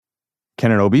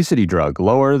Can an obesity drug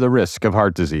lower the risk of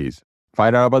heart disease?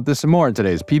 Find out about this and more in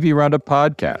today's PV Roundup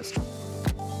podcast.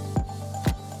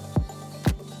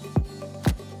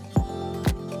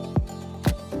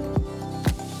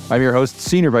 I'm your host,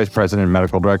 Senior Vice President and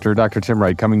Medical Director, Dr. Tim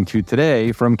Wright, coming to you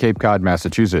today from Cape Cod,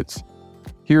 Massachusetts.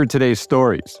 Here are today's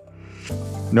stories.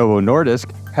 Novo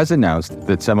Nordisk has announced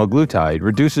that semaglutide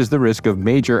reduces the risk of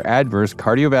major adverse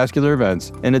cardiovascular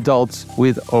events in adults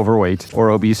with overweight or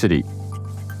obesity.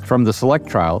 From the SELECT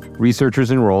trial,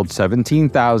 researchers enrolled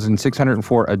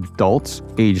 17,604 adults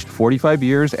aged 45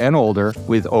 years and older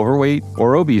with overweight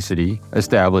or obesity,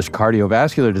 established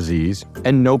cardiovascular disease,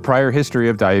 and no prior history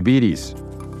of diabetes.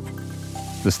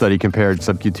 The study compared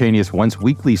subcutaneous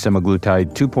once-weekly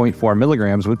semaglutide 2.4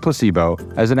 milligrams with placebo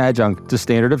as an adjunct to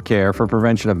standard of care for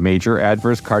prevention of major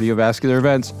adverse cardiovascular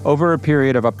events over a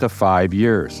period of up to 5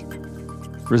 years.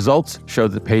 Results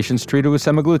showed that patients treated with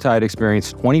semaglutide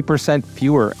experienced 20%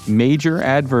 fewer major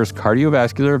adverse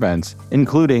cardiovascular events,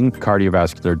 including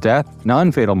cardiovascular death,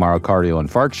 non-fatal myocardial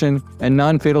infarction, and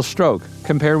non-fatal stroke,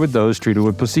 compared with those treated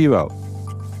with placebo.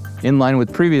 In line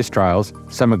with previous trials,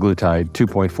 semaglutide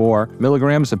 2.4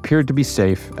 milligrams appeared to be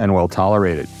safe and well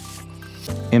tolerated.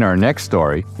 In our next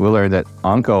story, we'll learn that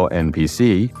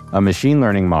OncoNPC, a machine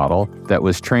learning model that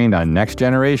was trained on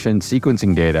next-generation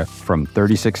sequencing data from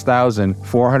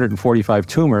 36,445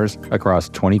 tumors across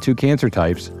 22 cancer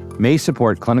types, may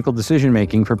support clinical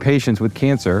decision-making for patients with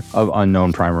cancer of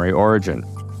unknown primary origin.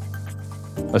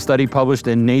 A study published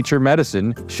in Nature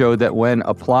Medicine showed that when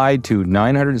applied to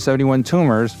 971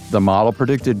 tumors, the model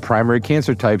predicted primary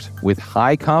cancer types with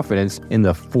high confidence in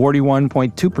the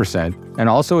 41.2% and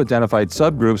also identified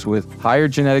subgroups with higher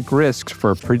genetic risks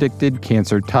for predicted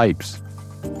cancer types.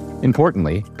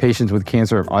 Importantly, patients with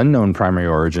cancer of unknown primary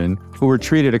origin who were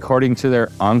treated according to their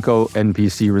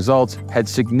OncoNPC results had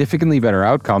significantly better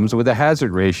outcomes with a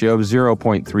hazard ratio of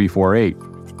 0.348.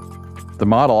 The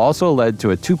model also led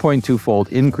to a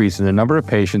 2.2-fold increase in the number of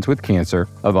patients with cancer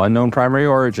of unknown primary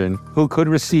origin who could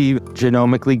receive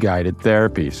genomically guided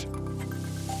therapies.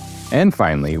 And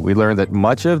finally, we learned that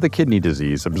much of the kidney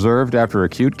disease observed after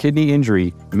acute kidney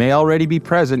injury may already be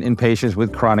present in patients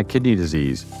with chronic kidney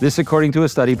disease. This according to a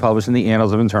study published in the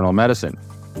Annals of Internal Medicine.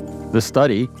 The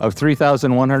study of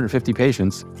 3,150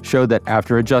 patients showed that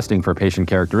after adjusting for patient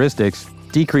characteristics,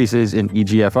 decreases in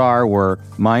eGFR were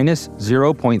minus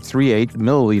 0.38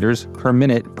 milliliters per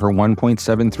minute per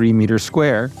 1.73 meters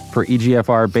square for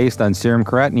eGFR based on serum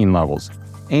creatinine levels,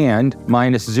 and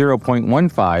minus 0.15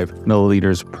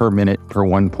 milliliters per minute per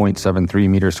 1.73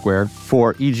 meters square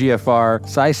for eGFR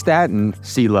cystatin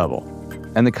C level.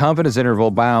 And the confidence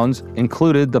interval bounds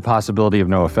included the possibility of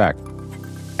no effect.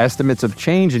 Estimates of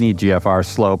change in eGFR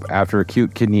slope after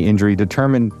acute kidney injury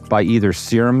determined by either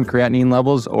serum creatinine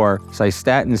levels or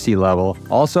cystatin C level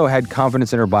also had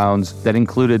confidence interval bounds that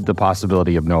included the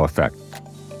possibility of no effect.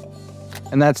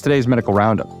 And that's today's Medical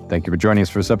Roundup. Thank you for joining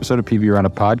us for this episode of PV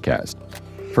Roundup Podcast.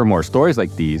 For more stories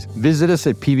like these, visit us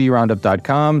at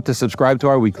pvroundup.com to subscribe to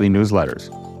our weekly newsletters.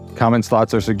 Comments,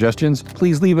 thoughts, or suggestions?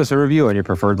 Please leave us a review on your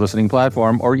preferred listening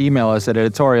platform or email us at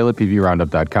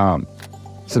editorial@pvroundup.com.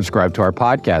 Subscribe to our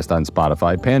podcast on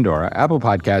Spotify, Pandora, Apple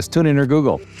Podcasts, TuneIn, or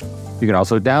Google. You can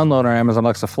also download our Amazon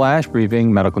Alexa Flash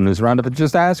Briefing Medical News Roundup and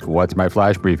just ask, "What's my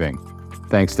Flash Briefing?"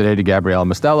 Thanks today to Gabrielle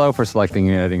Mostello for selecting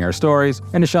and editing our stories,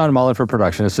 and to Sean Mullen for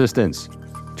production assistance.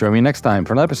 Join me next time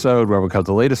for an episode where we cover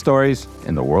the latest stories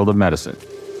in the world of medicine.